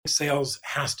Sales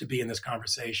has to be in this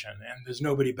conversation, and there's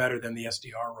nobody better than the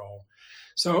SDR role.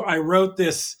 So I wrote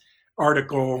this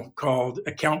article called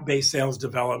Account-Based Sales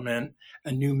Development,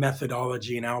 a New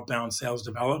Methodology in Outbound Sales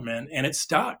Development, and it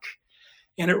stuck.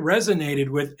 And it resonated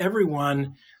with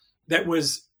everyone that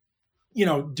was,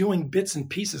 doing bits and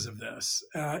pieces of this.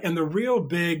 And the real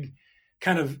big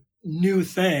kind of new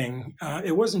thing,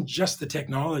 it wasn't just the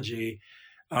technology,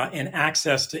 and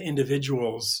access to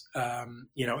individuals, in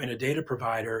a data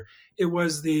provider. It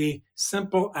was the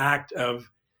simple act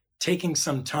of taking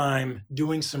some time,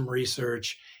 doing some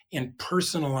research, and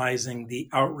personalizing the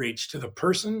outreach to the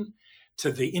person,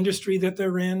 to the industry that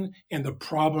they're in, and the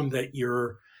problem that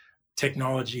your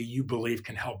technology you believe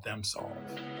can help them solve.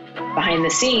 Behind the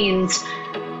scenes,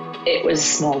 it was a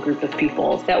small group of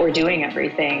people that were doing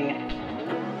everything.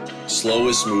 Slow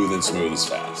is smooth and smooth is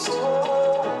fast.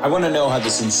 I want to know how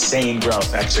this insane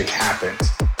growth actually happened.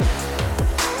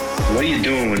 What are you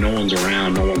doing when no one's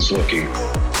around, no one's looking?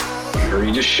 Are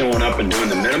you just showing up and doing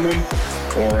the minimum,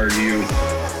 or are you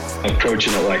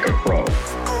approaching it like a pro?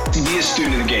 Be a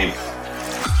student of the game.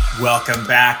 Welcome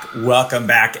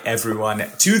back, everyone,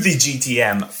 to the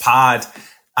GTM pod.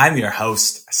 I'm your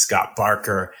host, Scott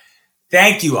Barker.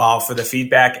 Thank you all for the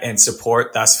feedback and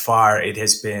support thus far. It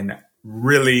has been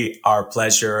really our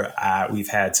pleasure. We've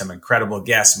had some incredible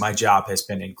guests. My job has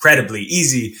been incredibly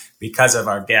easy because of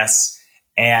our guests,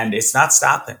 and it's not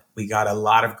stopping. We got a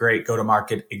lot of great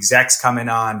go-to-market execs coming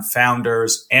on,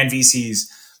 founders and VCs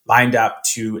lined up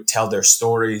to tell their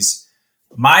stories.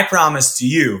 My promise to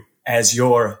you as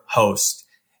your host,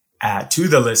 to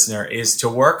the listener, is to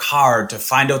work hard to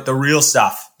find out the real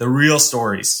stuff, the real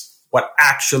stories, what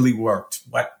actually worked,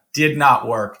 what did not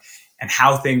work, and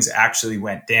how things actually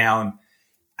went down.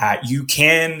 You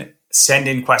can send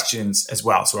in questions as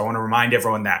well. So I want to remind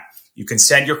everyone that you can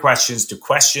send your questions to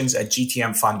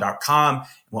questions@gtmfund.com. And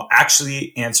we'll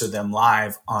actually answer them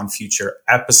live on future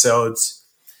episodes.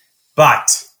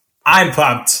 But I'm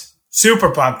pumped,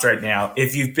 super pumped right now.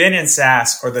 If you've been in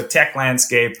SaaS or the tech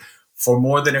landscape for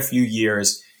more than a few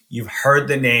years, you've heard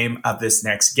the name of this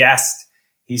next guest.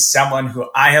 He's someone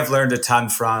who I have learned a ton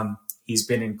from. He's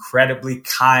been incredibly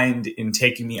kind in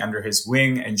taking me under his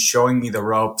wing and showing me the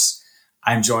ropes.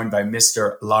 I'm joined by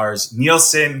Mr. Lars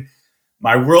Nilsson,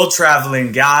 my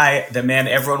world-traveling guy, the man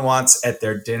everyone wants at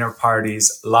their dinner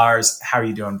parties. Lars, how are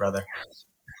you doing, brother?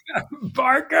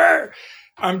 Barker,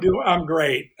 I'm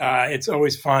great. It's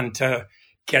always fun to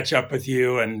catch up with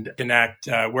you and connect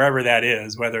wherever that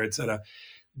is, whether it's at a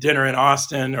dinner in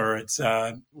Austin or it's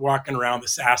walking around the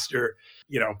SaaStr,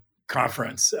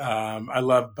 conference. I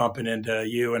love bumping into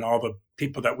you and all the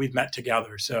people that we've met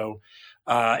together. So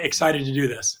excited to do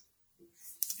this.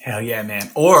 Hell yeah, man.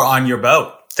 Or on your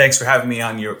boat. Thanks for having me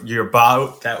on your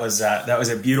boat. That was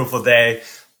a beautiful day.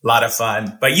 A lot of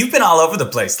fun. But you've been all over the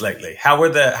place lately. How were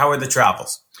the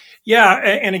travels? Yeah.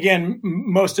 And again,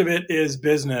 most of it is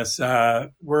business.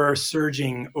 We're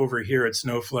surging over here at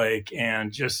Snowflake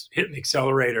and just hitting the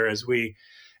accelerator as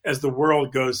the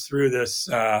world goes through this.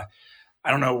 I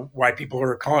don't know why people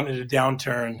are calling it a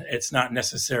downturn. It's not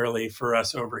necessarily for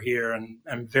us over here. And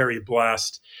I'm very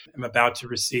blessed. I'm about to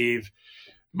receive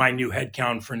my new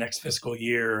headcount for next fiscal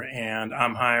year. And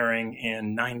I'm hiring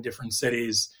in 9 different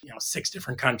cities, 6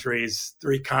 different countries,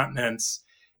 3 continents.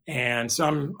 And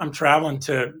so I'm traveling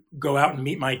to go out and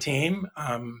meet my team,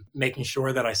 making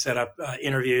sure that I set up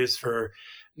interviews for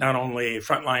not only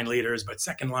frontline leaders, but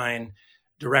second line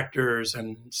directors.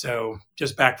 And so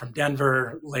just back from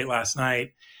Denver late last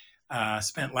night,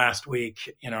 spent last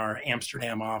week in our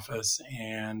Amsterdam office.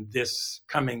 And this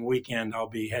coming weekend, I'll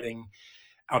be heading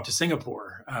out to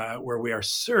Singapore, where we are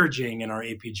surging in our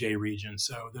APJ region.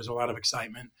 So there's a lot of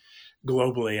excitement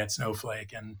globally at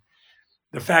Snowflake. And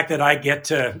the fact that I get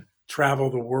to travel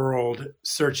the world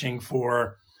searching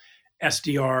for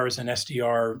SDRs and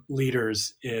SDR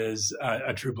leaders is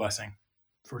a true blessing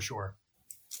for sure.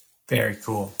 Very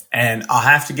cool. And I'll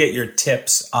have to get your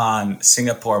tips on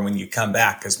Singapore when you come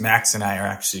back, because Max and I are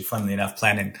actually, funnily enough,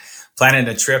 planning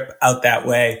a trip out that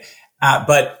way.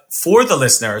 But for the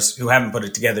listeners who haven't put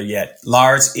it together yet,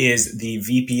 Lars is the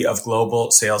VP of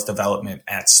Global Sales Development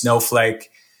at Snowflake.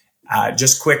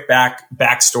 Just quick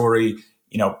backstory.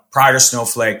 Prior to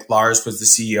Snowflake, Lars was the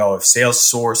CEO of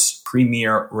Salesforce,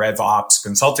 premier RevOps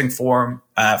consulting firm.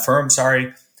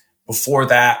 Before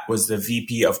that was the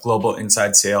VP of Global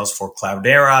Inside Sales for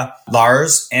Cloudera.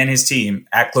 Lars and his team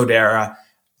at Cloudera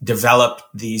developed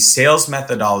the sales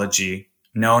methodology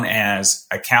known as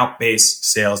account-based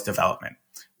sales development,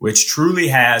 which truly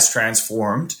has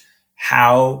transformed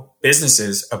how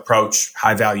businesses approach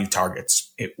high-value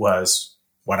targets. It was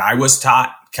what I was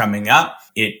taught coming up.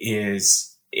 It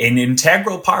is an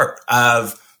integral part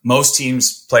of most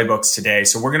teams' playbooks today.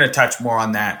 So we're going to touch more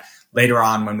on that later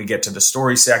on when we get to the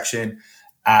story section.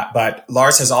 But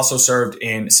Lars has also served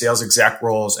in sales exec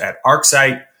roles at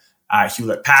ArcSight,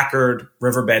 Hewlett Packard,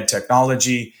 Riverbed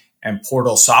Technology, and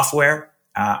Portal Software,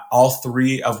 all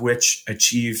three of which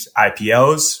achieved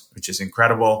IPOs, which is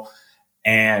incredible.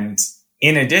 And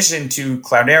in addition to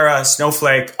Cloudera,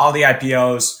 Snowflake, all the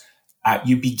IPOs,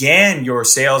 you began your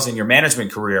sales and your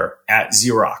management career at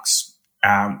Xerox,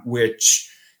 which,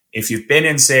 if you've been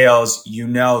in sales, you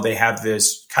know they have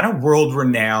this kind of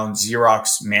world-renowned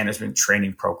Xerox management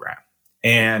training program.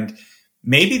 And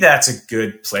maybe that's a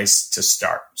good place to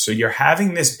start. So you're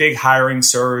having this big hiring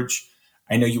surge.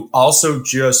 I know you also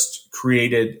just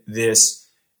created this,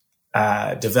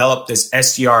 developed this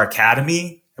SDR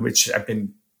Academy, which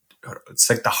it's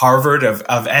like the Harvard of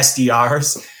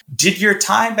SDRs. Did your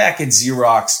time back at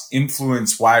Xerox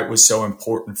influence why it was so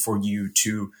important for you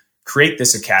to create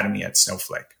this academy at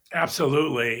Snowflake?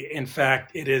 Absolutely. In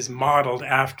fact, it is modeled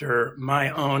after my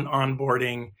own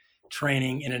onboarding,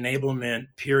 training, and enablement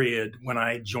period when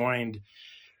I joined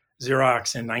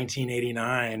Xerox in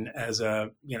 1989 as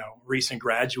a recent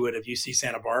graduate of UC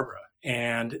Santa Barbara.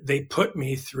 And they put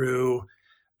me through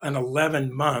an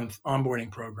 11-month onboarding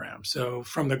program. So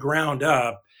from the ground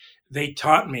up, they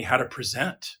taught me how to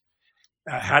present,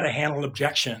 how to handle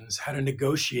objections, how to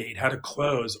negotiate, how to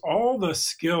close, all the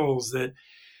skills that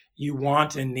you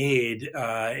want and need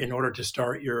in order to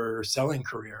start your selling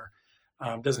career.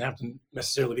 Doesn't have to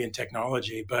necessarily be in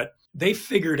technology, but they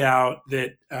figured out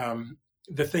that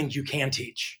the things you can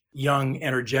teach young,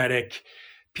 energetic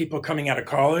people coming out of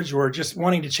college or just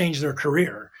wanting to change their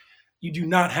career. You do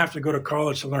not have to go to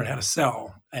college to learn how to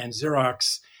sell. And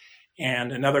Xerox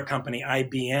and another company,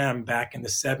 IBM, back in the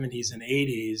 70s and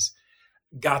 80s,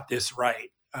 got this right,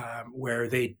 where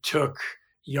they took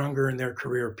younger in their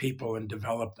career people and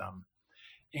developed them.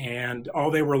 And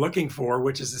all they were looking for,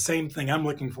 which is the same thing I'm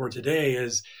looking for today,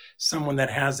 is someone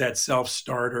that has that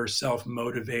self-starter,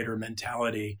 self-motivator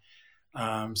mentality.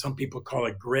 Some people call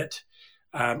it grit.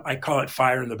 I call it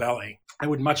fire in the belly. I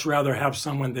would much rather have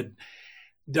someone that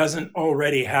doesn't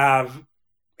already have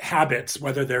habits,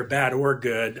 whether they're bad or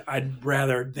good. I'd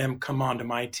rather them come onto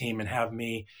my team and have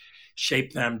me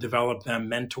shape them, develop them,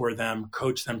 mentor them,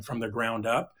 coach them from the ground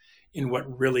up in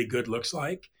what really good looks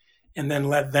like, and then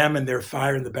let them and their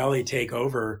fire in the belly take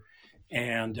over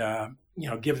and,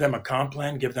 give them a comp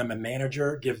plan, give them a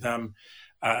manager, give them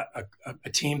a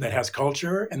team that has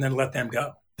culture, and then let them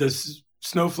go. This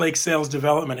Snowflake Sales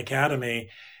Development Academy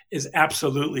is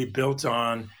absolutely built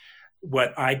on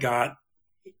what I got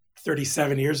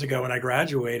 37 years ago when I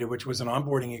graduated, which was an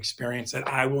onboarding experience that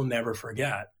I will never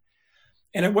forget.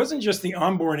 And it wasn't just the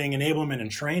onboarding, enablement, and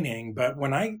training, but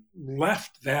when I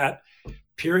left that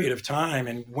period of time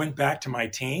and went back to my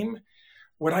team,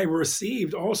 what I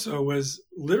received also was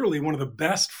literally one of the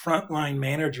best frontline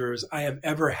managers I have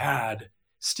ever had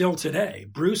still today.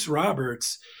 Bruce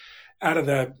Roberts, out of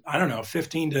the,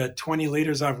 15 to 20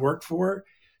 leaders I've worked for,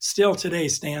 still today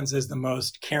stands as the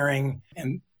most caring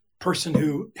and person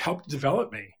who helped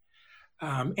develop me.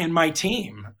 And my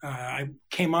team, I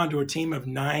came onto a team of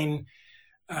 9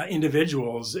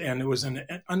 individuals, and it was an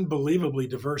unbelievably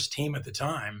diverse team at the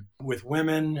time, with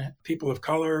women, people of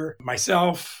color,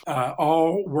 myself,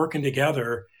 all working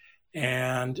together.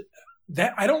 And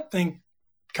that, I don't think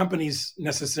companies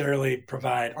necessarily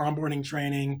provide onboarding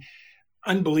training,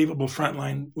 unbelievable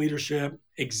frontline leadership,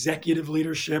 executive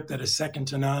leadership that is second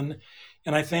to none.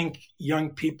 And I think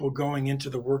young people going into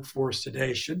the workforce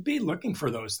today should be looking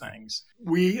for those things.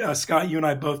 We, Scott, you and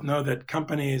I both know that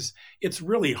companies, it's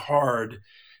really hard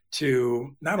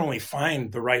to not only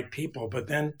find the right people, but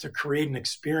then to create an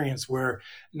experience where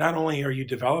not only are you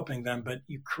developing them, but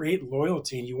you create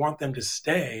loyalty and you want them to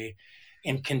stay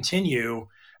and continue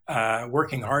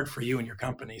working hard for you and your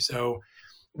company. So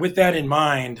with that in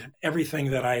mind,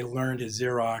 everything that I learned at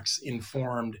Xerox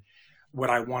informed what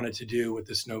I wanted to do with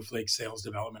the Snowflake Sales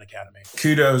Development Academy.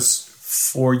 Kudos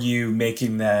for you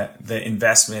making the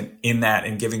investment in that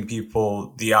and giving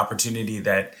people the opportunity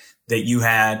that you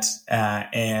had.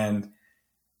 And,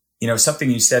 something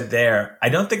you said there, I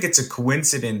don't think it's a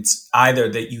coincidence either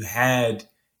that you had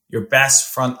your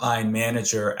best frontline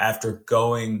manager after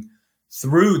going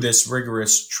through this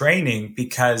rigorous training,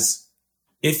 because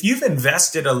if you've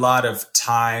invested a lot of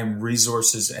time,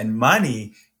 resources, and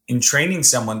money in training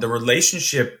someone, the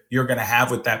relationship you're going to have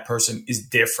with that person is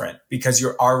different because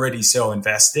you're already so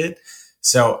invested.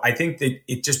 So I think that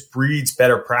it just breeds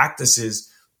better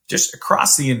practices just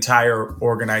across the entire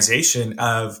organization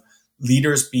of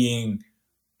leaders being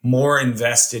more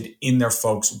invested in their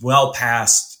folks well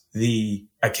past the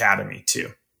academy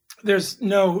too. There's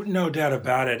no doubt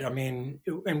about it. I mean,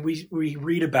 and we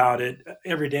read about it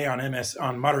every day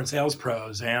on Modern Sales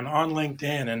Pros and on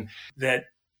LinkedIn, and that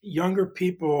younger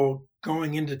people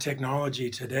going into technology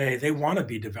today, they want to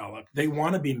be developed, they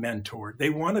want to be mentored, they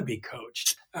want to be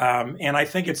coached, and I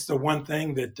think it's the one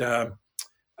thing that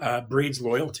breeds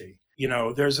loyalty.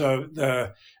 There's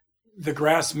the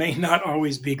grass may not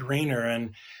always be greener,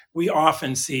 and we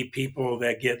often see people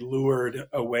that get lured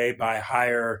away by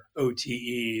higher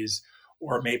OTEs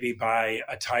or maybe by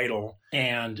a title,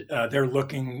 and they're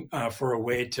looking for a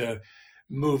way to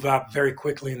move up very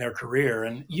quickly in their career.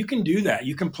 And you can do that.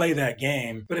 You can play that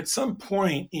game. But at some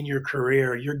point in your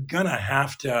career, you're going to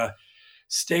have to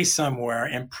stay somewhere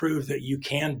and prove that you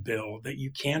can build, that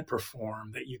you can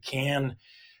perform, that you can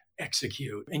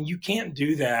execute. And you can't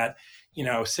do that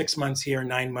 6 months here,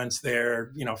 9 months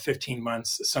there, 15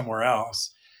 months somewhere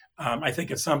else. I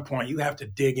think at some point you have to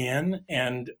dig in.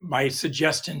 And my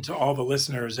suggestion to all the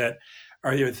listeners that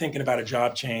are either thinking about a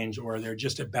job change or they're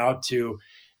just about to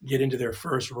get into their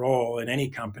first role in any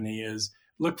company is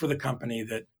look for the company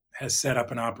that has set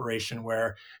up an operation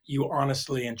where you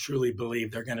honestly and truly believe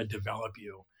they're going to develop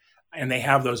you and they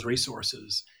have those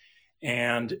resources.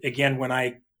 And again, when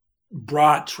I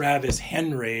brought Travis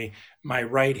Henry, my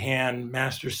right-hand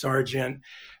master sergeant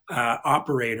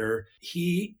operator,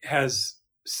 he has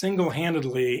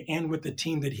single-handedly and with the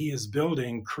team that he is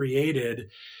building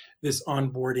created this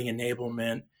onboarding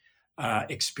enablement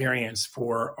experience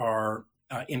for our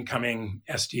incoming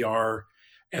SDRs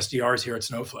here at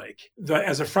Snowflake.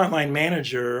 As a frontline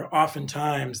manager,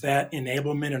 oftentimes that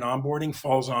enablement and onboarding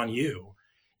falls on you.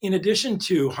 In addition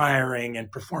to hiring and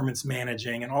performance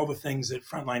managing and all the things that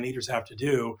frontline leaders have to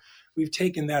do, we've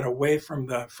taken that away from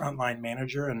the frontline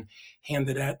manager and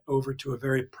handed that over to a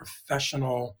very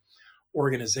professional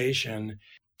organization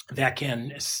that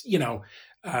can,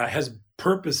 has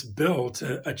purpose-built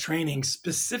a training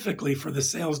specifically for the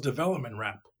sales development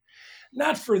rep.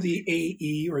 Not for the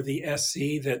AE or the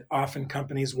SC that often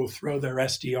companies will throw their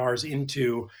SDRs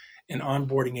into an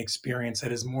onboarding experience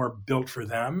that is more built for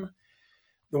them.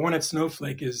 The one at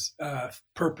Snowflake is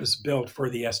purpose-built for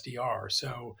the SDR.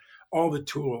 So all the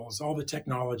tools, all the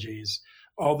technologies,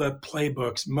 all the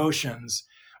playbooks, motions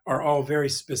are all very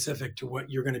specific to what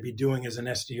you're going to be doing as an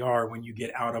SDR when you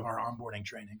get out of our onboarding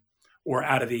training or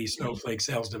out of the Snowflake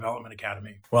Sales Development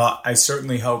Academy. Well, I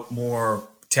certainly hope more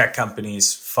tech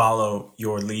companies follow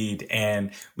your lead.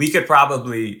 And we could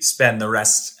probably spend the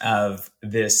rest of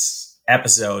this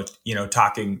episode,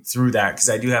 talking through that because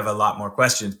I do have a lot more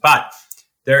questions. But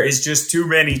there is just too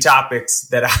many topics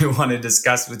that I want to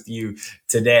discuss with you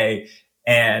today.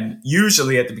 And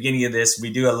usually at the beginning of this, we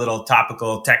do a little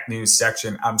topical tech news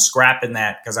section. I'm scrapping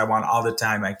that because I want all the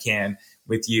time I can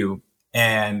with you.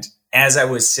 And as I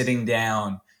was sitting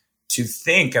down to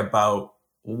think about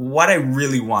what I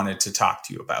really wanted to talk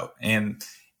to you about and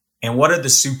what are the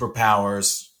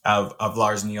superpowers of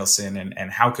Lars Nilsson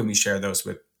and how can we share those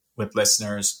with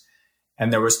listeners?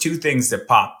 And there was two things that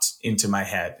popped into my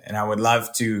head, and I would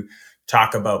love to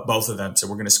talk about both of them. So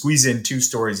we're going to squeeze in two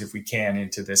stories if we can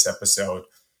into this episode.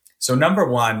 So number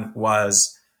one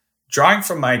was drawing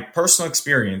from my personal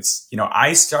experience.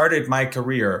 I started my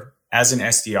career as an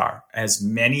SDR, as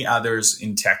many others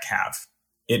in tech have.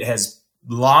 It has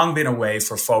long been a way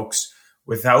for folks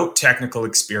without technical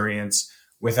experience,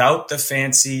 without the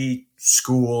fancy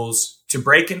schools to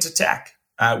break into tech,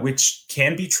 which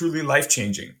can be truly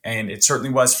life-changing. And it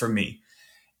certainly was for me.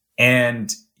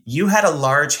 And you had a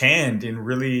large hand in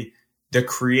really the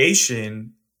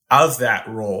creation of that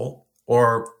role,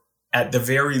 or at the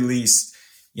very least,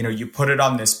 you put it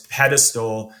on this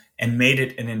pedestal and made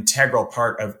it an integral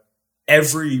part of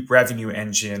every revenue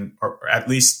engine, or at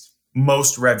least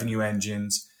most revenue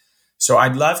engines. So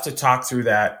I'd love to talk through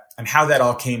that and how that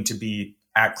all came to be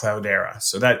at Cloudera.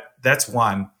 So that's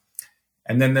one.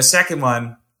 And then the second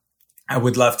one I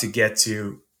would love to get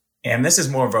to, and this is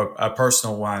more of a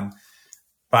personal one,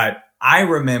 but I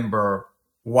remember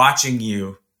watching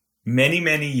you many,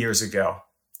 many years ago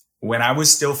when I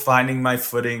was still finding my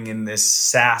footing in this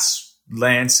SaaS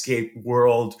landscape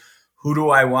world. Who do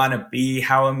I want to be?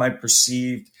 How am I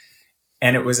perceived?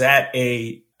 And it was at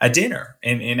a dinner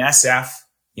in SF.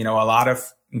 A lot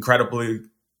of incredibly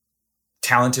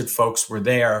talented folks were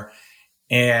there.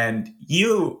 And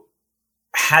you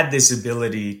had this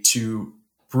ability to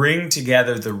bring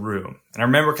together the room. And I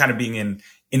remember kind of being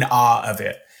in awe of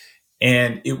it.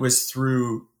 And it was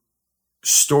through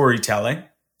storytelling.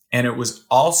 And it was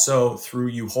also through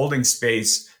you holding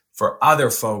space for other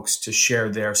folks to share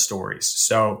their stories.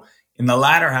 So in the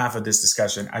latter half of this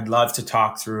discussion, I'd love to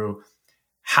talk through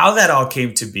how that all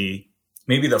came to be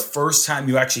maybe the first time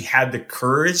you actually had the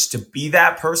courage to be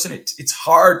that person. It's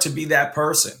hard to be that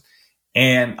person.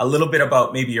 And a little bit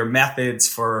about maybe your methods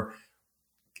for,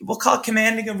 we'll call it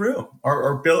commanding a room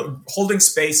or holding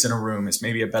space in a room is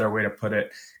maybe a better way to put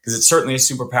it, because it's certainly a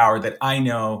superpower that I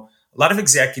know a lot of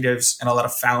executives and a lot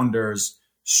of founders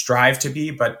strive to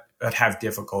be, but have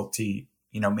difficulty,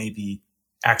 maybe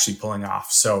actually pulling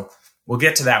off. So we'll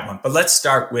get to that one, but let's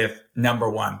start with number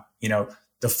one,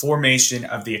 the formation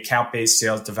of the account-based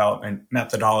sales development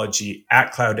methodology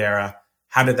at Cloudera.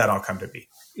 How did that all come to be?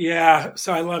 Yeah,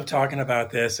 so I love talking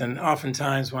about this. And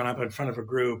oftentimes when I'm in front of a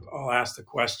group, I'll ask the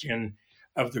question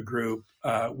of the group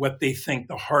what they think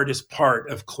the hardest part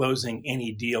of closing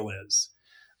any deal is,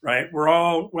 right? We're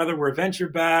all, whether we're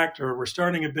venture-backed or we're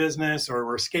starting a business or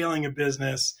we're scaling a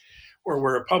business or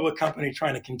we're a public company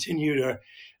trying to continue to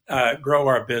grow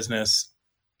our business,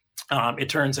 it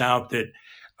turns out that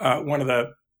one of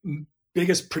the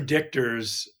biggest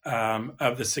predictors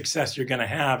of the success you're going to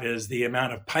have is the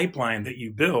amount of pipeline that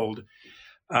you build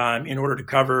in order to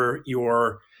cover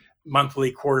your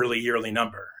monthly, quarterly, yearly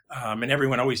number. And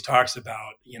everyone always talks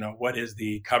about, what is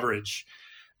the coverage,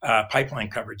 pipeline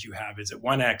coverage you have? Is it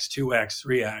 1x, 2x,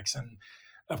 3x? And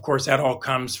of course, that all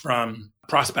comes from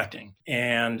prospecting.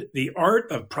 And the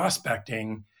art of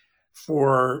prospecting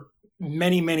for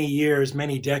many, many years,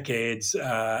 many decades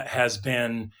has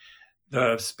been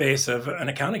the space of an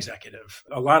account executive.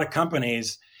 A lot of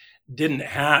companies didn't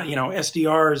have,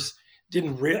 SDRs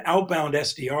outbound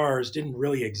SDRs didn't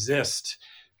really exist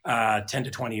 10 to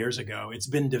 20 years ago. It's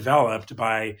been developed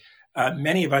by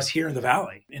many of us here in the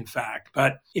Valley, in fact.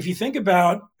 But if you think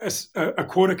about a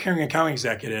quota-carrying account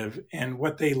executive and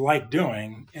what they like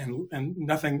doing and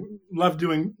love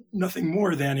doing nothing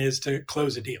more than is to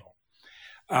close a deal.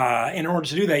 In order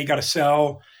to do that, you got to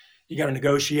sell, you got to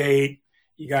negotiate,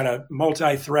 you got to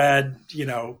multi-thread,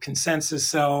 consensus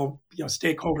sell,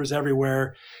 stakeholders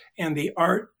everywhere. And the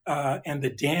art and the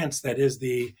dance that is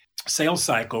the sales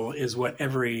cycle is what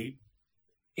every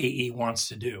AE wants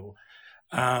to do.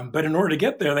 But in order to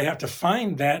get there, they have to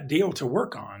find that deal to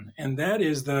work on. And that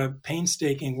is the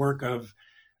painstaking work of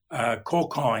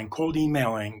cold calling, cold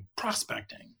emailing,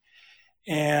 prospecting.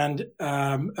 And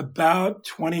about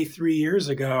 23 years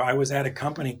ago, I was at a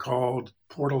company called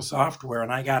Portal Software,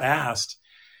 and I got asked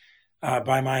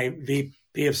by my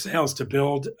VP of sales to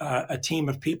build a team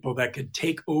of people that could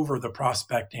take over the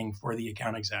prospecting for the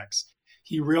account execs.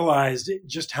 He realized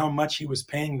just how much he was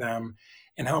paying them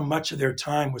and how much of their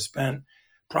time was spent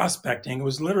prospecting. It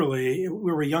was literally,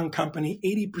 we were a young company,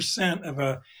 80% of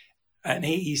an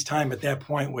AE's time at that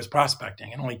point was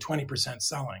prospecting and only 20%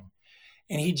 selling.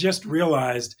 And he just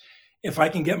realized if I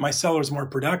can get my sellers more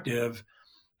productive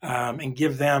and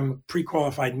give them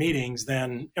pre-qualified meetings,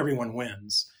 then everyone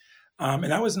wins. And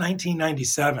that was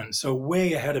 1997, so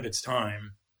way ahead of its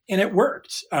time. And it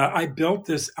worked. I built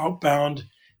this outbound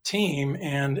team,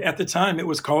 and at the time it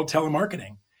was called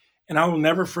telemarketing. And I will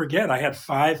never forget, I had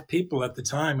 5 people at the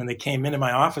time, and they came into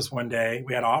my office one day.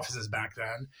 We had offices back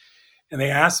then. And they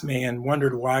asked me and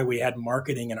wondered why we had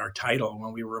marketing in our title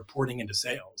when we were reporting into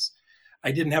sales.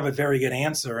 I didn't have a very good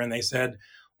answer. And they said,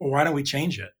 well, why don't we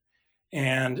change it?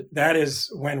 And that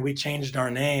is when we changed our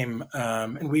name.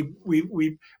 And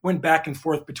we went back and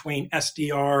forth between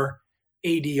SDR,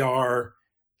 ADR,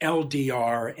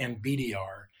 LDR, and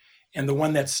BDR. And the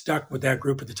one that stuck with that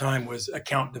group at the time was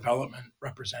account development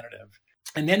representative.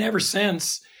 And then ever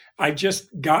since, I've just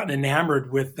gotten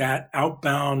enamored with that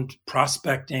outbound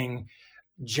prospecting,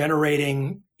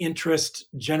 generating interest,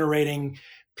 generating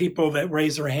people that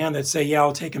raise their hand that say, yeah,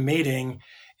 I'll take a meeting,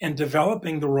 and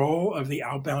developing the role of the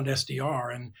outbound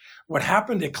SDR. And what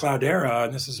happened at Cloudera,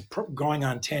 and this is going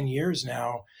on 10 years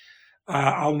now,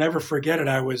 I'll never forget it.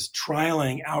 I was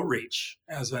trialing Outreach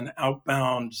as an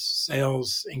outbound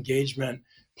sales engagement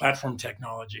platform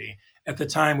technology. At the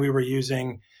time, we were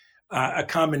using a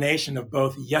combination of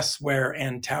both Yesware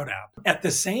and ToutApp. At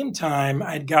the same time,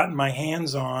 I'd gotten my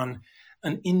hands on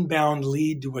an inbound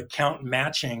lead to account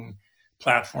matching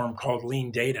platform called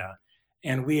Lean Data.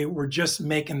 And we were just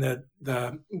making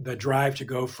the drive to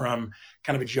go from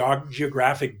kind of a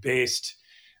geographic-based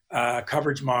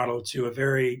coverage model to a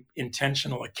very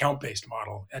intentional account-based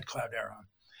model at Cloudera.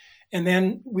 And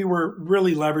then we were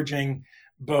really leveraging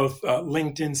both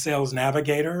LinkedIn Sales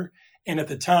Navigator and at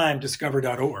the time,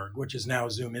 Discover.org, which is now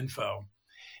ZoomInfo.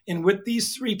 And with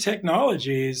these 3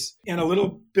 technologies and a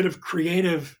little bit of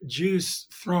creative juice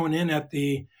thrown in at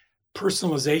the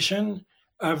personalization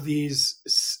of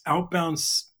these outbound,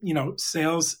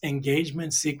 sales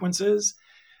engagement sequences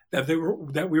that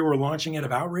we were launching out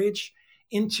of Outreach,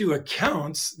 into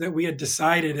accounts that we had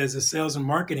decided as a sales and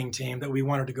marketing team that we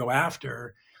wanted to go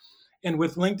after. And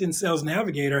with LinkedIn Sales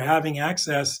Navigator having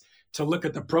access to look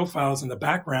at the profiles and the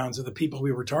backgrounds of the people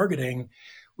we were targeting,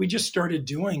 we just started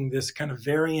doing this kind of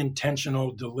very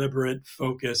intentional, deliberate,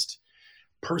 focused,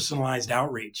 personalized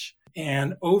outreach.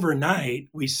 And overnight,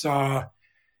 we saw,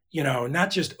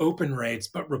 not just open rates,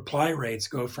 but reply rates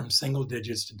go from single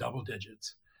digits to double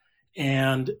digits.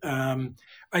 And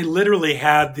I literally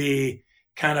had the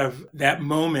kind of that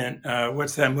moment.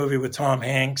 What's that movie with Tom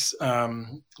Hanks,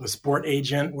 The Sport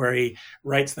Agent, where he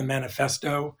writes the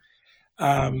manifesto?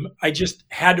 I just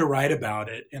had to write about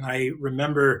it. And I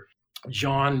remember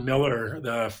John Miller,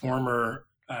 the former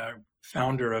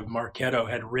founder of Marketo,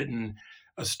 had written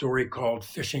a story called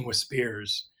Fishing with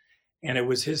Spears. And it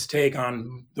was his take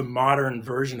on the modern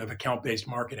version of account-based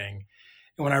marketing.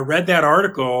 And when I read that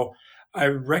article, I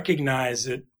recognized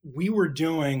that we were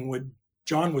doing what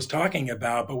John was talking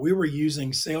about, but we were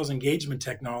using sales engagement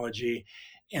technology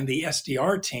and the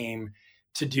SDR team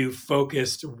to do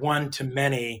focused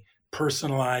one-to-many,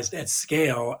 personalized at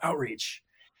scale outreach.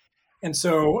 And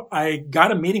so I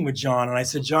got a meeting with John and I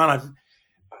said, John,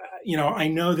 I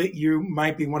know that you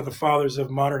might be one of the fathers of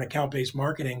modern account-based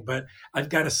marketing, but I've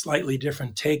got a slightly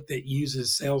different take that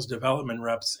uses sales development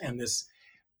reps and this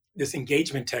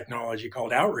engagement technology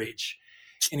called outreach.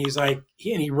 And he's like,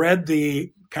 he read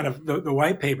the kind of the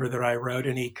white paper that I wrote,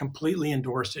 and he completely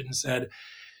endorsed it and said,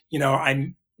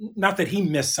 I'm not that he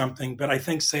missed something, but I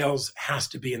think sales has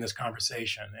to be in this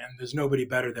conversation, and there's nobody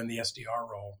better than the SDR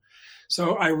role.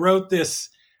 So I wrote this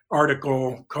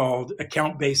article called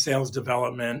Account-Based Sales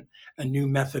Development, a New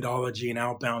Methodology in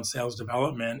Outbound Sales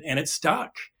Development, and it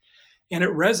stuck. And it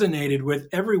resonated with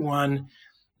everyone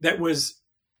that was,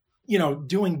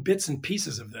 doing bits and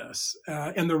pieces of this.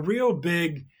 And the real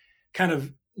big kind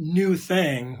of new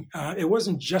thing, it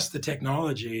wasn't just the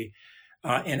technology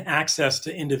and access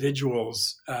to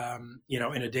individuals,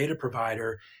 in a data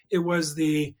provider. It was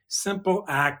the simple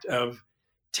act of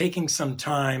taking some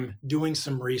time, doing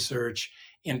some research,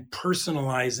 and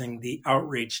personalizing the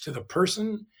outreach to the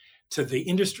person, to the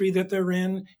industry that they're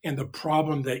in, and the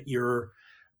problem that your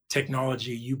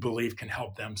technology you believe can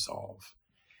help them solve.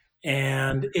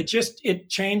 And it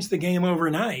changed the game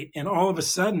overnight. And all of a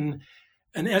sudden,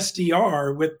 an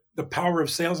SDR with the power of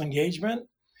sales engagement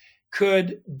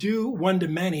could do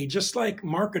one-to-many, just like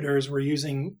marketers were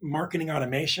using marketing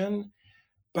automation,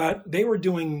 but they were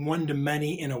doing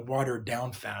one-to-many in a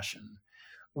watered-down fashion.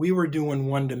 We were doing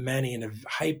one-to-many in a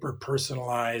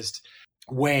hyper-personalized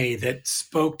way that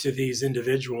spoke to these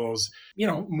individuals,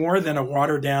 more than a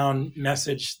watered-down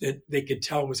message that they could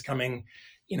tell was coming,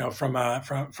 from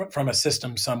a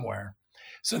system somewhere.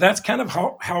 So that's kind of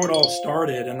how it all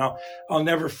started. And I'll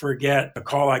never forget the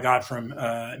call I got from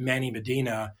Manny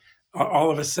Medina. All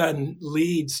of a sudden,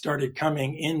 leads started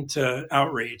coming into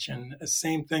outreach, and the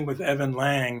same thing with Evan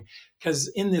Lang, because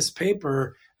in this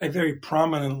paper, I very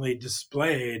prominently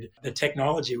displayed the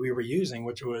technology we were using,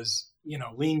 which was,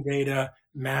 lean data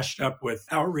mashed up with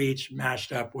outreach,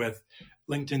 mashed up with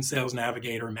LinkedIn Sales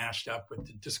Navigator, mashed up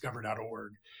with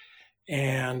discover.org.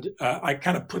 And I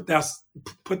kind of put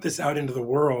this out into the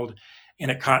world,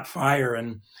 and it caught fire.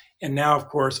 And now, of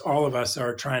course, all of us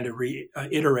are trying to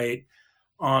reiterate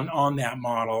on that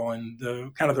model. And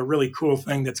the kind of the really cool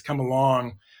thing that's come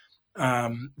along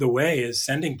the way is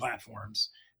sending platforms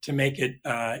to make it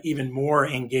even more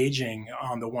engaging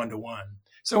on the one-to-one.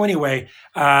 So anyway,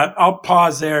 I'll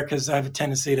pause there because I have a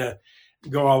tendency to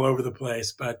go all over the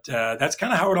place. But that's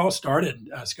kind of how it all started,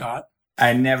 Scott.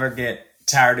 I never get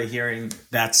tired of hearing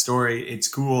that story. It's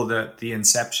cool, the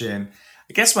inception.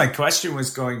 I guess my question was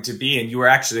going to be, and you were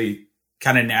actually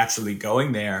kind of naturally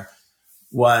going there,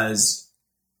 was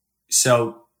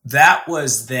so that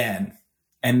was then,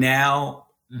 and now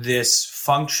this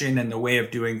function and the way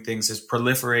of doing things has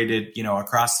proliferated,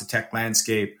 across the tech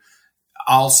landscape.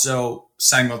 Also,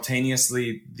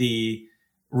 simultaneously, the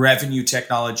revenue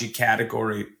technology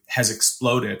category has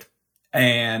exploded.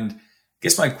 And I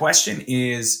guess my question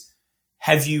is,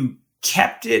 have you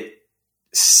kept it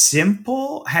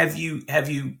simple? Have you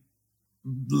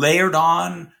layered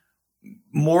on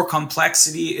more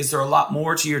complexity? Is there a lot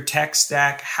more to your tech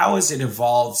stack? How has it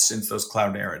evolved since those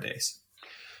Cloudera days?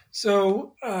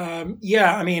 So,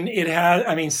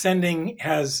 sending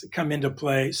has come into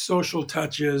play. Social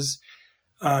touches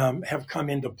have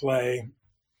come into play.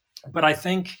 But I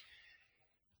think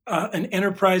an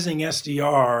enterprising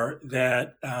SDR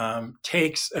that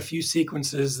takes a few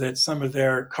sequences that some of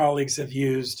their colleagues have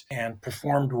used and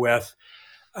performed with,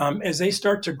 as they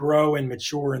start to grow and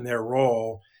mature in their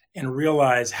role and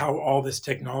realize how all this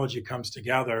technology comes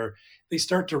together, they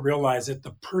start to realize that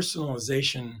the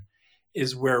personalization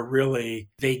is where really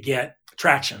they get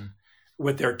traction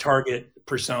with their target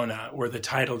persona or the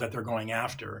title that they're going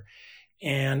after.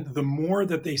 And the more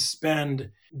that they spend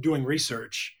doing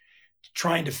research,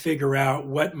 trying to figure out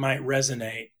what might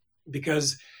resonate,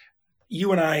 because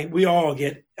you and I, we all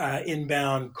get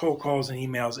inbound cold calls and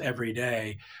emails every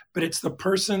day, but it's the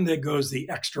person that goes the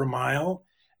extra mile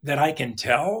that I can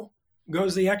tell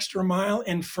goes the extra mile.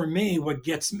 And for me, what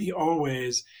gets me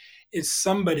always is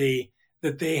somebody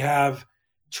that they have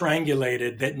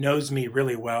triangulated that knows me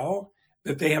really well,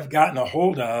 that they have gotten a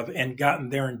hold of and gotten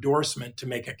their endorsement to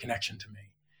make a connection to me.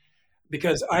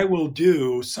 Because I will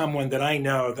do someone that I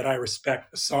know that I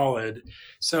respect solid.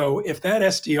 So if that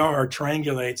SDR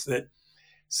triangulates that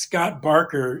Scott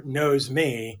Barker knows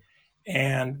me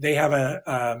and they have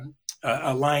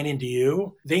a line into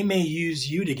you, they may use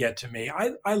you to get to me.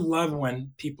 I love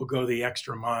when people go the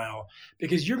extra mile,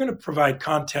 because you're going to provide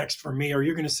context for me, or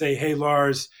you're going to say, hey,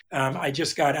 Lars, I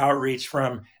just got outreach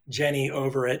from Jenny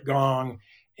over at Gong,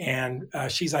 and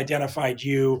she's identified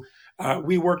you.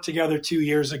 We worked together 2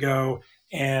 years ago,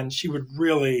 and she would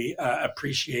really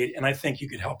appreciate, and I think you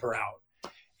could help her out.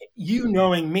 You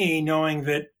knowing me, knowing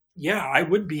that, yeah, I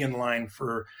would be in line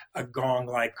for a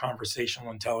Gong-like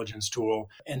conversational intelligence tool.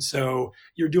 And so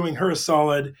you're doing her a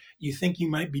solid. You think you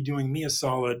might be doing me a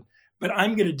solid, but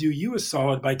I'm going to do you a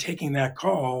solid by taking that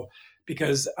call,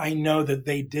 because I know that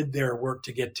they did their work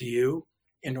to get to you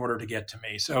in order to get to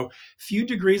me. So few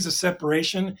degrees of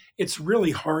separation. It's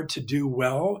really hard to do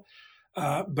well.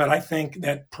 But I think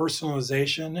that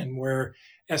personalization and where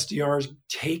SDRs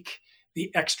take the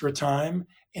extra time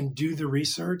and do the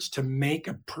research to make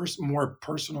a more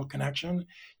personal connection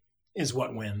is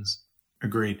what wins.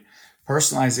 Agreed.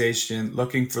 Personalization,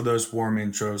 looking for those warm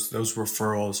intros, those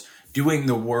referrals, doing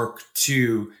the work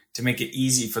to make it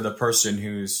easy for the person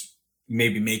who's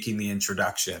maybe making the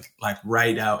introduction. Like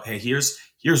write out, hey, here's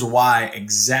why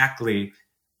exactly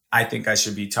I think I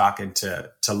should be talking to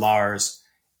Lars.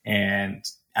 And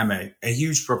I'm a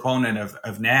huge proponent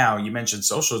of now, you mentioned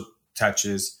social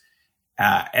touches.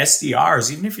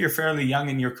 SDRs, even if you're fairly young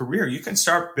in your career, you can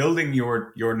start building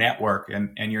your network,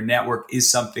 and your network is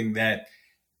something that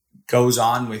goes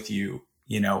on with you,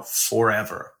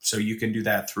 forever. So you can do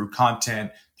that through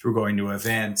content, through going to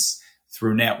events,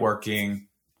 through networking.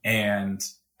 And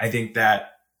I think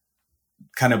that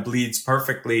kind of bleeds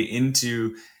perfectly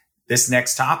into this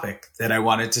next topic that I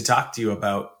wanted to talk to you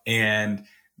about. And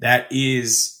that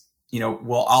is,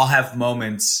 we'll all have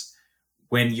moments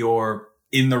when you're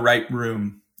in the right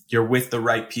room, you're with the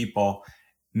right people.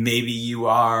 Maybe you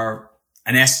are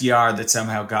an SDR that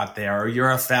somehow got there, or you're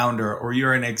a founder, or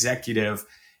you're an executive.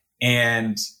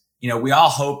 And, we all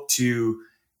hope to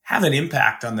have an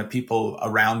impact on the people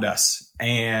around us.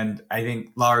 And I think,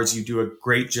 Lars, you do a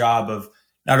great job of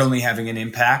not only having an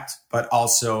impact, but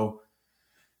also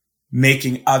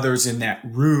making others in that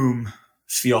room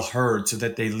feel heard, so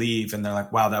that they leave and they're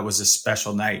like, wow, that was a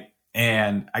special night.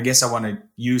 And I guess I want to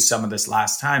use some of this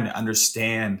last time to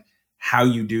understand how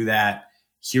you do that,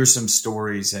 hear some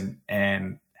stories,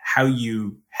 and how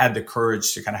you had the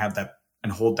courage to kind of have that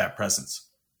and hold that presence.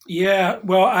 Yeah,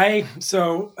 well,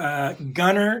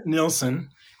 Gunnar Nilsson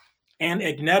and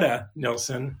Agneta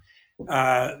Nilsson,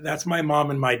 that's my mom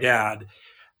and my dad.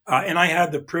 And I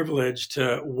had the privilege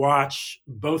to watch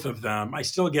both of them. I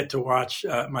still get to watch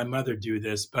my mother do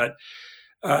this, but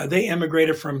they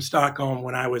immigrated from Stockholm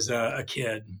when I was a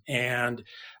kid. And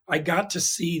I got to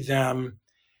see them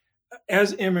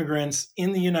as immigrants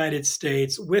in the United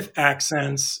States with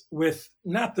accents, with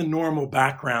not the normal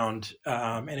background.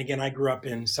 And again, I grew up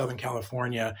in Southern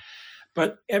California,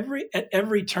 but at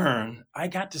every turn, I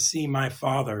got to see my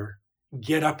father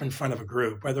get up in front of a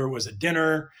group, whether it was a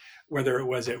dinner, whether it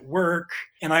was at work.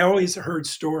 And I always heard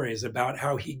stories about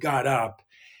how he got up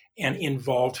and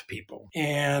involved people.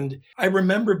 And I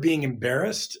remember being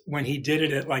embarrassed when he did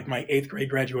it at like my 8th grade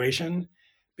graduation,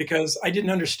 because I didn't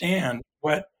understand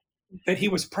that he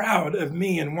was proud of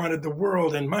me and wanted the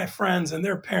world and my friends and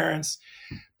their parents.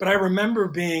 But I remember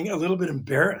being a little bit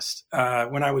embarrassed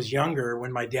when I was younger,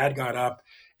 when my dad got up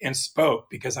and spoke,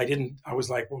 because I was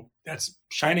like, well, that's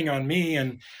shining on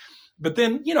me. But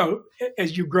then,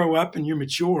 as you grow up and you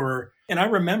mature, and I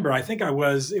remember, I think it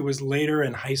was later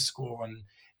in high school, and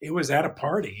it was at a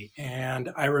party.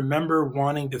 And I remember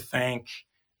wanting to thank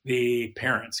the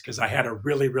parents because I had a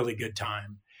really, really good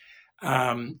time.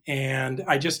 And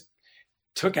I just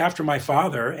took after my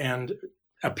father and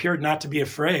appeared not to be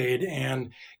afraid,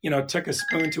 and, took a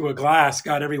spoon to a glass,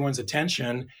 got everyone's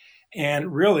attention,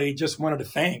 and really just wanted to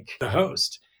thank the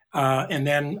host. And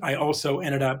then I also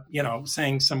ended up,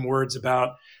 saying some words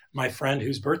about my friend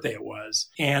whose birthday it was.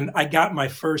 And I got my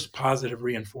first positive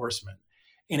reinforcement.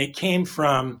 And it came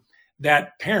from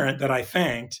that parent that I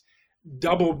thanked,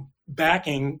 double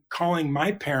backing, calling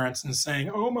my parents and saying,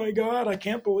 "Oh my God, I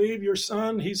can't believe your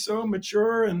son. He's so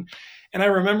mature." And I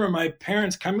remember my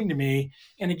parents coming to me,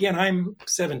 and again, I'm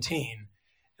 17,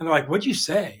 and they're like, "What'd you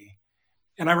say?"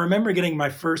 And I remember getting my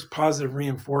first positive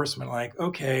reinforcement, like,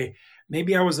 okay,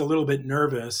 maybe I was a little bit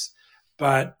nervous,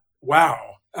 but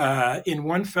wow, in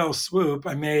one fell swoop,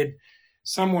 I made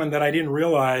someone that I didn't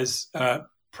realize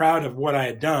proud of what I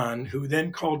had done, who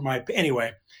then called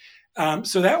anyway.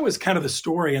 So that was kind of the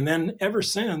story. And then ever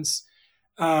since,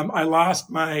 I lost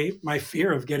my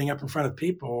fear of getting up in front of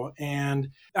people. And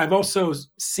I've also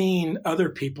seen other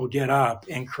people get up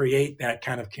and create that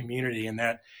kind of community and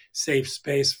that safe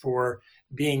space for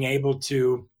being able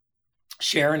to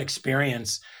share an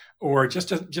experience or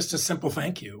just a simple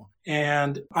thank you.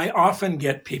 And I often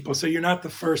get people, so you're not the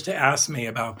first to ask me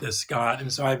about this, Scott.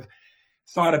 And so I've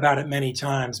thought about it many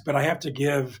times, but I have to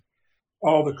give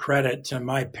all the credit to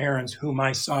my parents, whom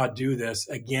I saw do this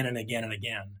again and again and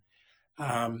again.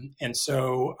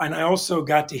 And I also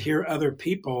got to hear other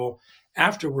people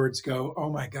afterwards go, "Oh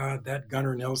my God, that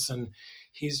Gunnar Nilsson,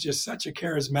 he's just such a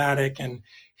charismatic and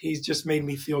he's just made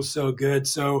me feel so good."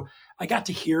 So I got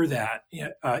to hear that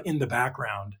in the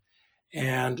background.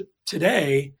 And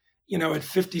today, at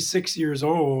 56 years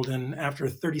old and after a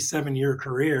 37-year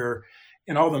career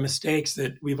and all the mistakes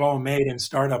that we've all made in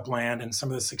startup land and some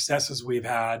of the successes we've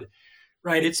had,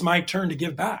 right, it's my turn to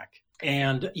give back.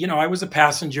 And, I was a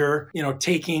passenger,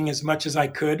 taking as much as I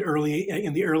could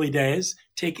in the early days,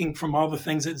 taking from all the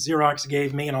things that Xerox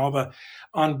gave me and all the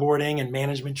onboarding and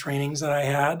management trainings that I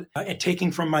had, and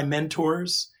taking from my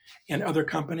mentors and other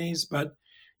companies. But,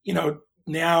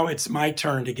 now it's my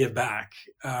turn to give back.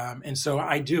 And so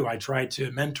I try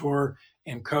to mentor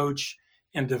and coach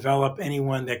and develop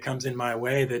anyone that comes in my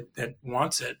way that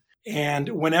wants it. And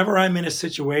whenever I'm in a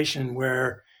situation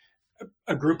where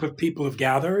a group of people have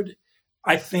gathered,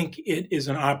 I think it is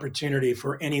an opportunity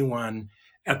for anyone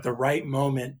at the right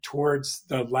moment towards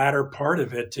the latter part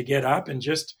of it to get up and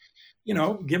just,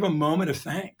 give a moment of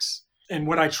thanks. And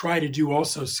what I try to do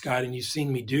also, Scott, and you've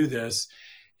seen me do this,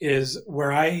 is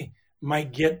where I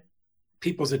might get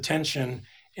people's attention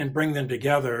and bring them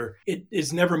together. It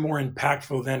is never more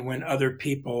impactful than when other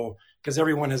people, because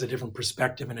everyone has a different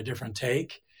perspective and a different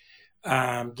take,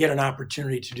 get an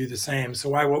opportunity to do the same.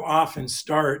 So I will often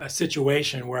start a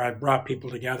situation where I brought people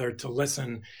together to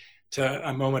listen to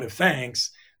a moment of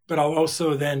thanks, but I'll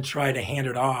also then try to hand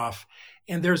it off.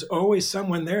 And there's always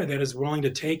someone there that is willing to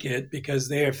take it because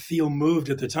they feel moved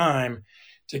at the time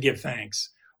to give thanks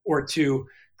or to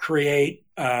create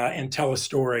and tell a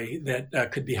story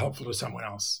that could be helpful to someone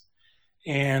else.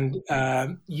 And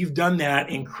you've done that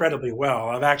incredibly well.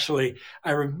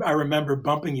 I remember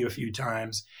bumping you a few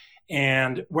times.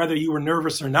 And whether you were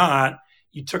nervous or not,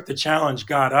 you took the challenge,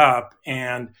 got up,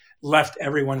 and left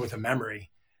everyone with a memory.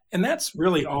 And that's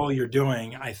really all you're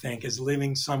doing, I think, is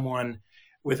leaving someone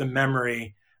with a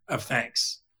memory of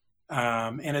thanks.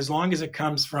 And as long as it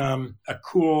comes from a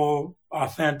cool,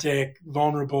 authentic,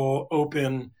 vulnerable,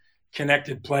 open,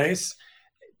 connected place,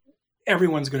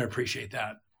 everyone's going to appreciate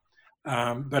that.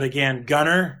 But again,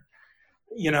 Gunnar,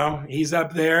 he's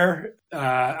up there.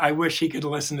 I wish he could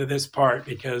listen to this part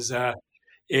because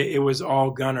it was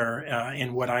all Gunnar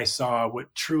in what I saw,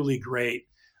 what truly great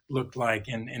looked like,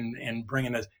 and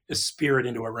bringing a spirit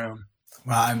into a room.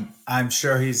 Well, I'm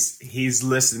sure he's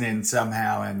listening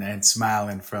somehow and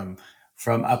smiling from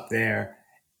up there.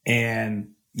 And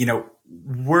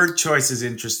word choice is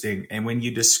interesting. And when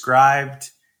you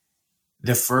described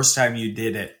the first time you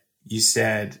did it, you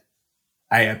said,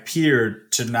 "I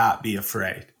appeared to not be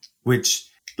afraid," which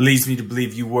leads me to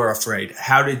believe you were afraid.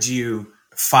 How did you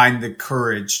find the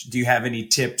courage? Do you have any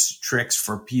tips, tricks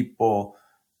for people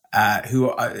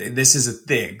who this is a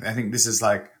thing? I think this is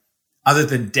like, other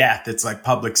than death, it's like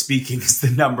public speaking is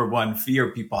the number one fear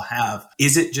people have.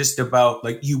 Is it just about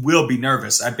you will be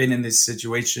nervous? I've been in these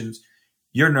situations.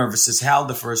 You're nervous as hell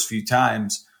the first few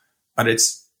times, but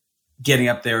it's getting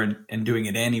up there and doing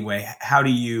it anyway. How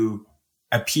do you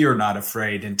appear not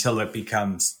afraid until it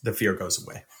becomes the fear goes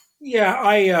away?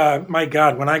 Yeah, my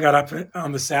God, when I got up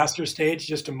on the SaaStr stage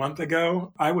just a month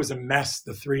ago, I was a mess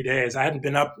the 3 days. I hadn't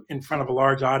been up in front of a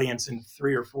large audience in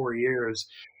 3 or 4 years.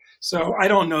 So I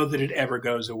don't know that it ever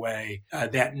goes away,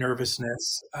 that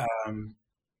nervousness,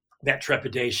 that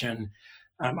trepidation.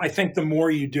 I think the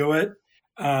more you do it,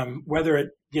 whether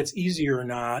it gets easier or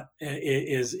not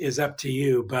is up to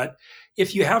you. But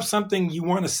if you have something you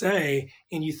want to say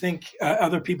and you think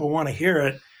other people want to hear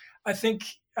it, I think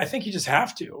I think you just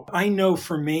have to. I know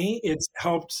for me, it's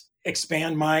helped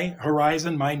expand my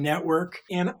horizon, my network.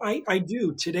 And I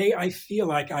do. Today, I feel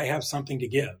like I have something to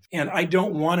give. And I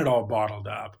don't want it all bottled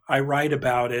up. I write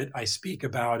about it. I speak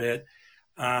about it.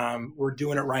 We're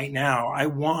doing it right now. I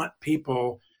want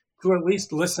people to at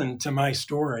least listen to my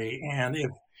story. And if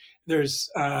there's,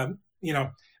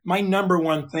 my number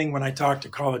one thing when I talk to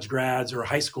college grads or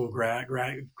high school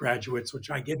graduates,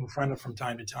 which I get in front of from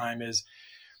time to time, is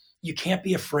you can't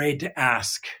be afraid to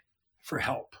ask for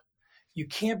help. You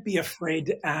can't be afraid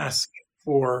to ask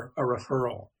for a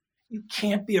referral. You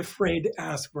can't be afraid to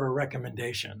ask for a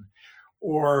recommendation,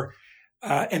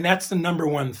 and that's the number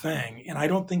one thing. And I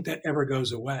don't think that ever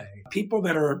goes away. People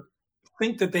that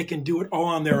think that they can do it all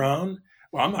on their own.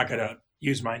 Well, I'm not going to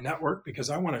use my network because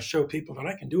I want to show people that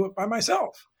I can do it by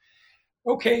myself.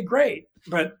 Okay, great.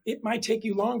 But it might take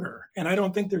you longer. And I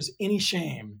don't think there's any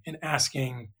shame in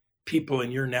asking people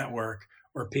in your network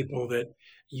or people that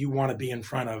you want to be in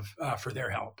front of for their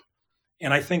help.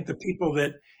 And I think the people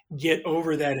that get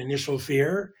over that initial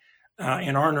fear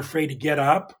and aren't afraid to get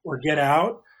up or get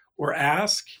out or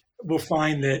ask will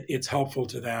find that it's helpful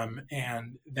to them.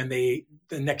 And then the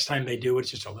next time they do, it's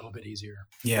just a little bit easier.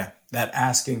 Yeah, that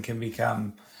asking can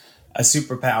become a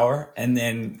superpower. And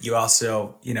then you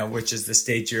also, which is the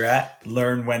stage you're at,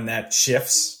 learn when that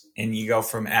shifts and you go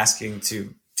from asking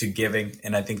to giving.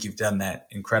 And I think you've done that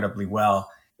incredibly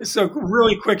well. So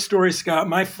really quick story, Scott.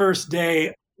 My first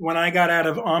day when I got out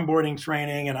of onboarding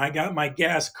training and I got my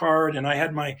gas card and I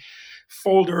had my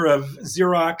folder of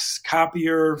Xerox,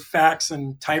 copier, fax,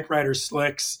 and typewriter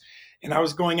slicks, and I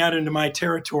was going out into my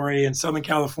territory in Southern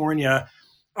California,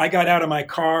 I got out of my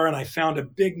car and I found a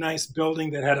big, nice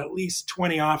building that had at least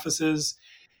 20 offices.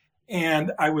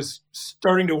 And I was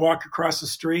starting to walk across the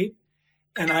street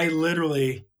and I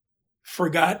literally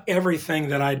forgot everything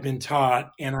that I'd been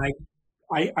taught. And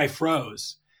I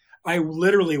froze. I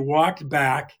literally walked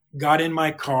back, got in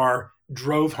my car,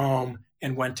 drove home,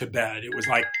 and went to bed. It was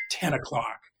like 10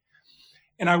 o'clock.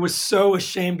 And I was so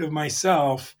ashamed of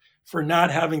myself for not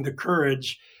having the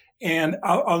courage. And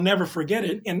I'll never forget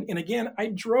it. And again, I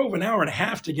drove an hour and a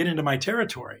half to get into my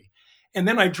territory. And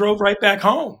then I drove right back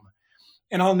home.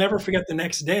 And I'll never forget the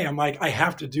next day. I'm like, I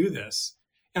have to do this.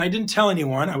 And I didn't tell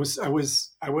anyone. I was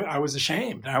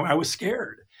ashamed. I was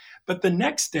scared. But the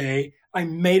next day, I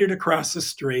made it across the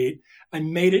street. I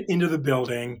made it into the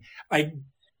building. I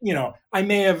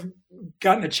may have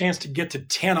gotten a chance to get to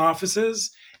 10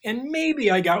 offices, and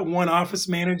maybe I got one office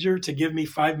manager to give me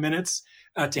 5 minutes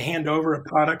to hand over a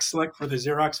product select for the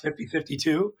Xerox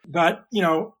 5052. But,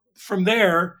 from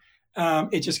there,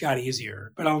 it just got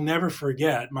easier. But I'll never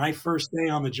forget my first day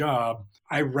on the job,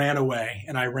 I ran away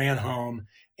and I ran home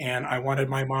and I wanted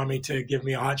my mommy to give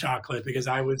me a hot chocolate because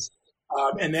I was,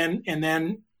 and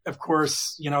then of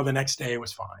course, the next day it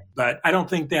was fine. But I don't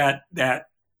think that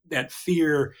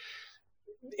fear,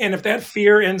 and if that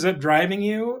fear ends up driving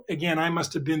you, again, I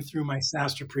must have been through my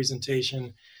SaaStr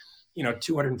presentation,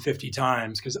 250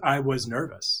 times because I was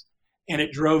nervous and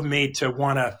it drove me to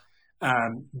want to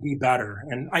be better.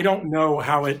 And I don't know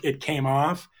how it came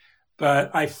off,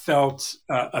 but I felt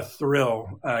a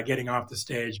thrill getting off the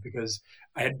stage because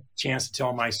I had a chance to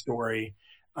tell my story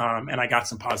and I got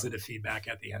some positive feedback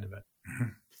at the end of it.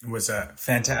 It was a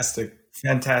fantastic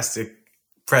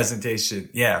presentation.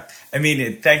 Yeah. I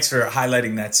mean, thanks for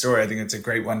highlighting that story. I think it's a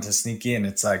great one to sneak in.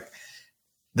 It's like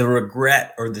the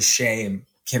regret or the shame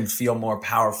can feel more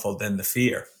powerful than the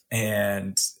fear.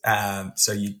 And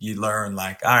so you learn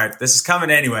like, all right, this is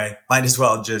coming anyway. Might as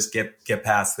well just get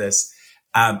past this.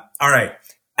 All right.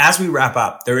 As we wrap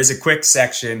up, there is a quick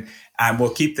section. We'll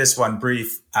keep this one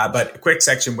brief, but a quick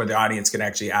section where the audience can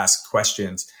actually ask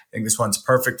questions. I think this one's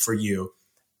perfect for you.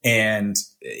 And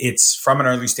it's from an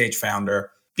early stage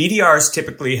founder. BDRs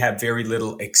typically have very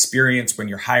little experience when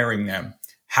you're hiring them.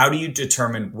 How do you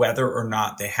determine whether or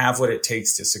not they have what it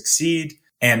takes to succeed?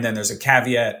 And then there's a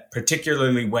caveat,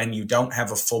 particularly when you don't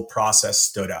have a full process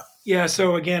stood up. Yeah.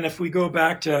 So again, if we go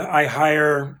back to I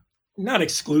hire not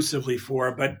exclusively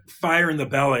for, but fire in the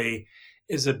belly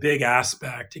is a big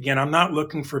aspect. Again, I'm not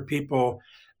looking for people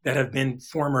that have been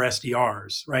former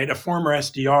SDRs, right? A former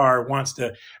SDR wants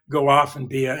to go off and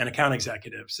be an account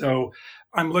executive. So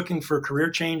I'm looking for career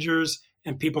changers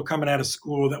and people coming out of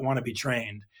school that want to be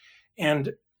trained.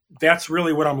 And that's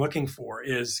really what I'm looking for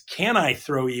is, can I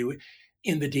throw you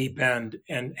in the deep end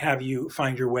and have you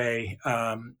find your way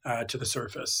to the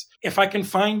surface? If I can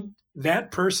find that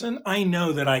person, I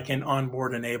know that I can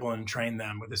onboard, enable, and train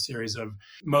them with a series of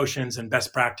motions and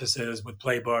best practices with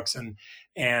playbooks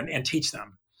and teach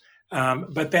them.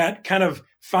 But that kind of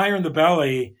fire in the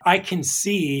belly, I can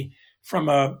see from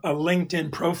a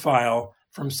LinkedIn profile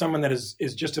from someone that is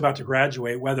just about to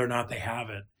graduate, whether or not they have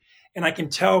it. And I can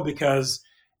tell because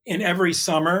in every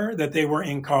summer that they were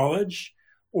in college,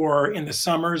 or in the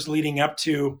summers leading up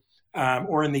to,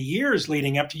 or in the years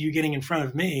leading up to you getting in front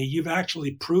of me, you've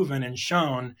actually proven and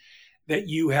shown that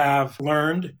you have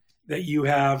learned, that you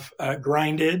have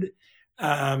grinded.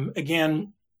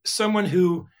 Again, someone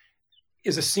who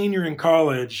is a senior in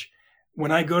college,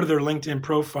 when I go to their LinkedIn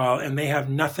profile and they have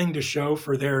nothing to show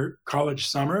for their college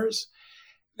summers,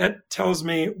 that tells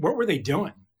me, what were they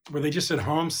doing? Were they just at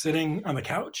home sitting on the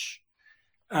couch?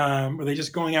 Were they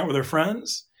just going out with their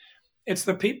friends? It's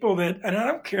the people that, and I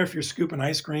don't care if you're scooping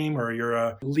ice cream or you're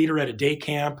a leader at a day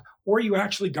camp, or you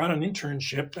actually got an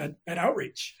internship at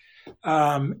Outreach.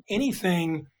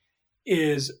 Anything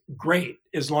is great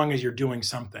as long as you're doing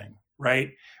something,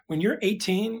 right? When you're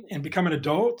 18 and become an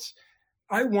adult,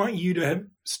 I want you to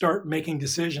start making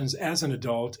decisions as an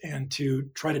adult and to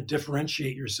try to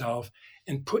differentiate yourself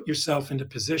and put yourself into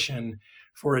position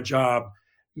for a job,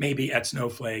 maybe at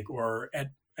Snowflake or at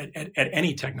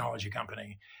any technology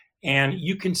company. And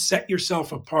you can set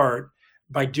yourself apart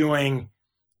by doing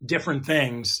different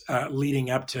things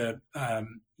leading up to,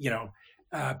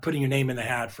 putting your name in the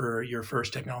hat for your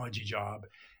first technology job.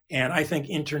 And I think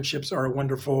internships are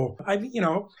wonderful.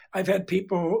 I've had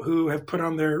people who have put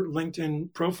on their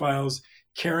LinkedIn profiles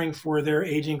caring for their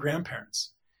aging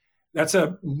grandparents. That's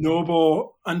a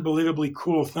noble, unbelievably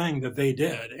cool thing that they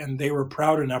did. And they were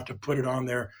proud enough to put it on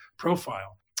their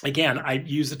profile. Again, I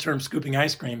use the term scooping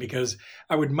ice cream because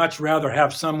I would much rather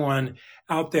have someone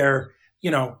out there,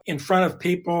 in front of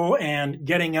people and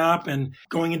getting up and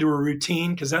going into a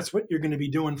routine, because that's what you're going to be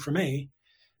doing for me.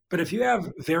 But if you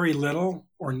have very little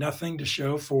or nothing to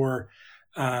show for,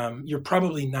 you're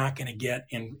probably not going to get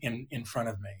in front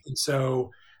of me. And so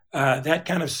that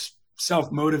kind of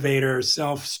self-motivator,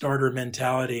 self-starter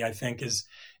mentality, I think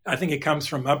it comes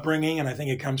from upbringing, and I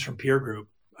think it comes from peer group.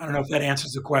 I don't know if that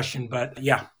answers the question, but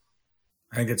yeah.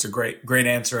 I think it's a great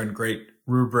answer and great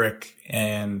rubric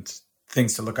and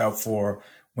things to look out for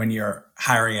when you're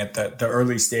hiring at the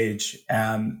early stage.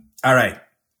 All right.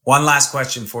 One last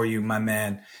question for you, my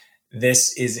man.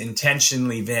 This is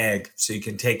intentionally vague, so you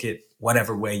can take it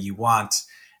whatever way you want.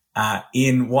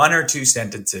 In one or two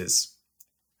sentences,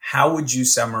 how would you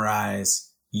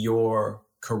summarize your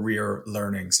career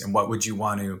learnings, and what would you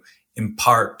want to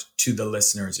impart to the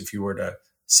listeners if you were to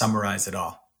summarize it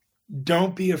all?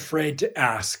 Don't be afraid to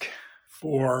ask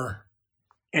for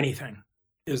anything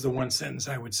is the one sentence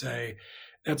I would say.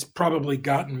 That's probably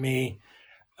gotten me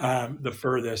the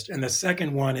furthest. And the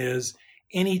second one is,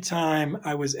 anytime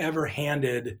I was ever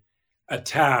handed a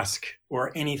task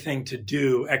or anything to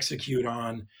do, execute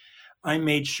on, I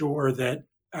made sure that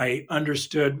I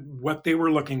understood what they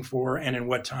were looking for and in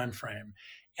what time frame.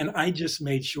 And I just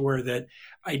made sure that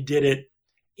I did it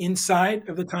inside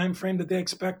of the time frame that they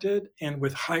expected and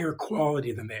with higher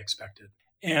quality than they expected.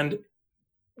 And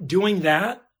doing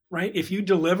that, right, if you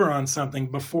deliver on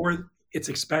something before it's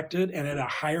expected and at a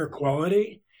higher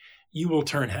quality, you will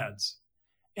turn heads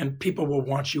and people will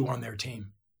want you on their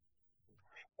team.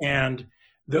 And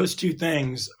those two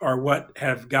things are what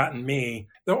have gotten me.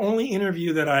 The only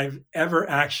interview that I've ever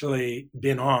actually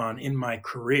been on in my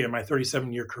career, my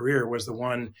 37-year career, was the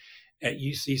one at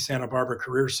UC Santa Barbara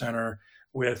Career Center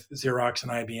with Xerox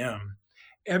and IBM.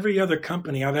 Every other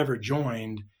company I've ever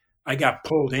joined, I got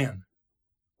pulled in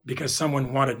because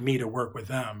someone wanted me to work with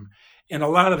them. And a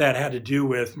lot of that had to do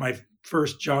with my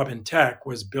first job in tech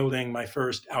was building my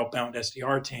first outbound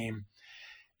SDR team.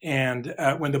 And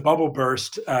when the bubble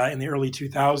burst in the early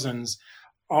 2000s,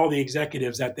 all the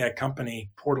executives at that company,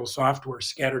 Portal Software,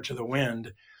 scattered to the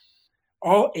wind.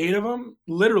 All 8 of them,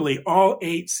 literally all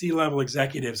 8 C-level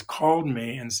executives called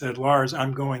me and said, Lars,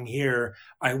 I'm going here.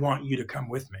 I want you to come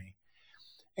with me.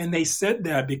 And they said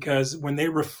that because when they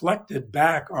reflected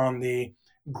back on the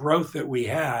growth that we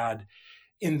had,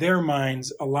 in their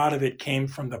minds, a lot of it came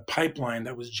from the pipeline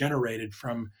that was generated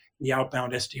from the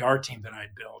outbound SDR team that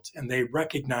I'd built. And they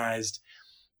recognized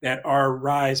that our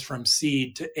rise from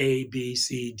seed to A, B,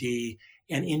 C, D,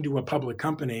 and into a public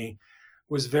company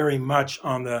was very much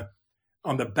on the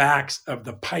backs of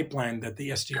the pipeline that the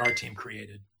SDR team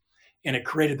created. And it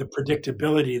created the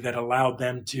predictability that allowed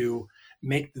them to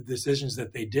make the decisions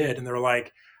that they did. And they're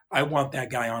like, I want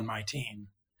that guy on my team.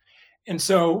 And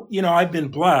so, I've been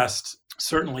blessed,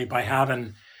 certainly, by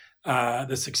having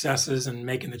the successes and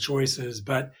making the choices.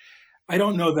 But I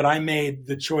don't know that I made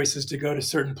the choices to go to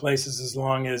certain places as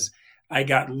long as I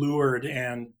got lured.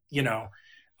 And,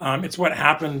 it's what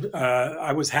happened.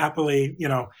 I was happily,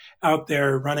 out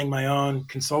there running my own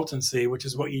consultancy, which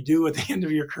is what you do at the end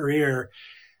of your career.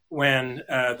 when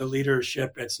the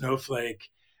leadership at Snowflake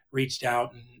reached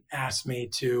out and asked me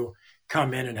to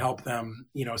come in and help them,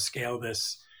 scale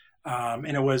this. And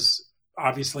it was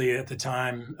obviously at the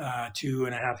time,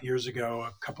 2.5 years ago,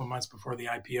 a couple of months before the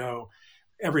IPO,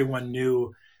 everyone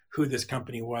knew who this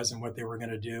company was and what they were going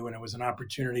to do. And it was an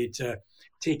opportunity to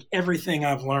take everything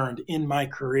I've learned in my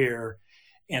career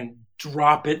and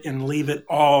drop it and leave it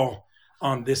all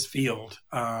on this field.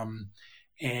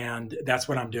 And that's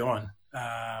what I'm doing.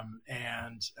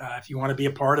 If you want to be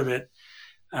a part of it,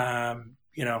 come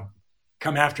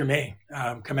after me,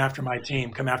 come after my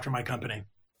team, come after my company.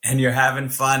 And you're having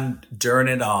fun during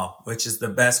it all, which is the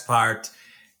best part.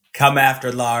 Come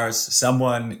after Lars,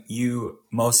 someone you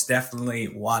most definitely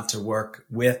want to work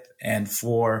with and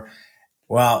for.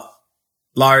 Well,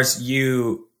 Lars,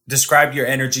 you described your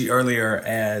energy earlier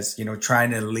as,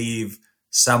 trying to leave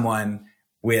someone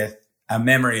with a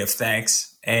memory of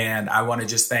thanks. And I want to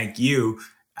just thank you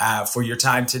for your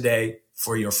time today,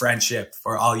 for your friendship,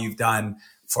 for all you've done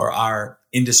for our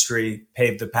industry,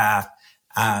 paved the path.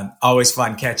 Always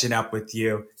fun catching up with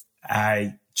you.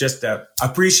 I just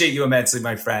appreciate you immensely,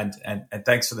 my friend, and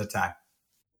thanks for the time.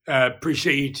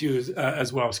 Appreciate you too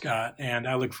as well, Scott. And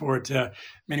I look forward to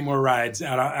many more rides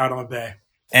out on the bay.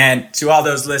 And to all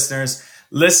those listeners,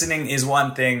 listening is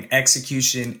one thing,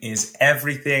 execution is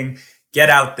everything. Get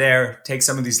out there, take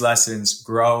some of these lessons,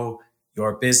 grow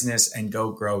your business, and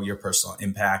go grow your personal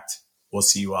impact. We'll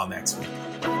see you all next week.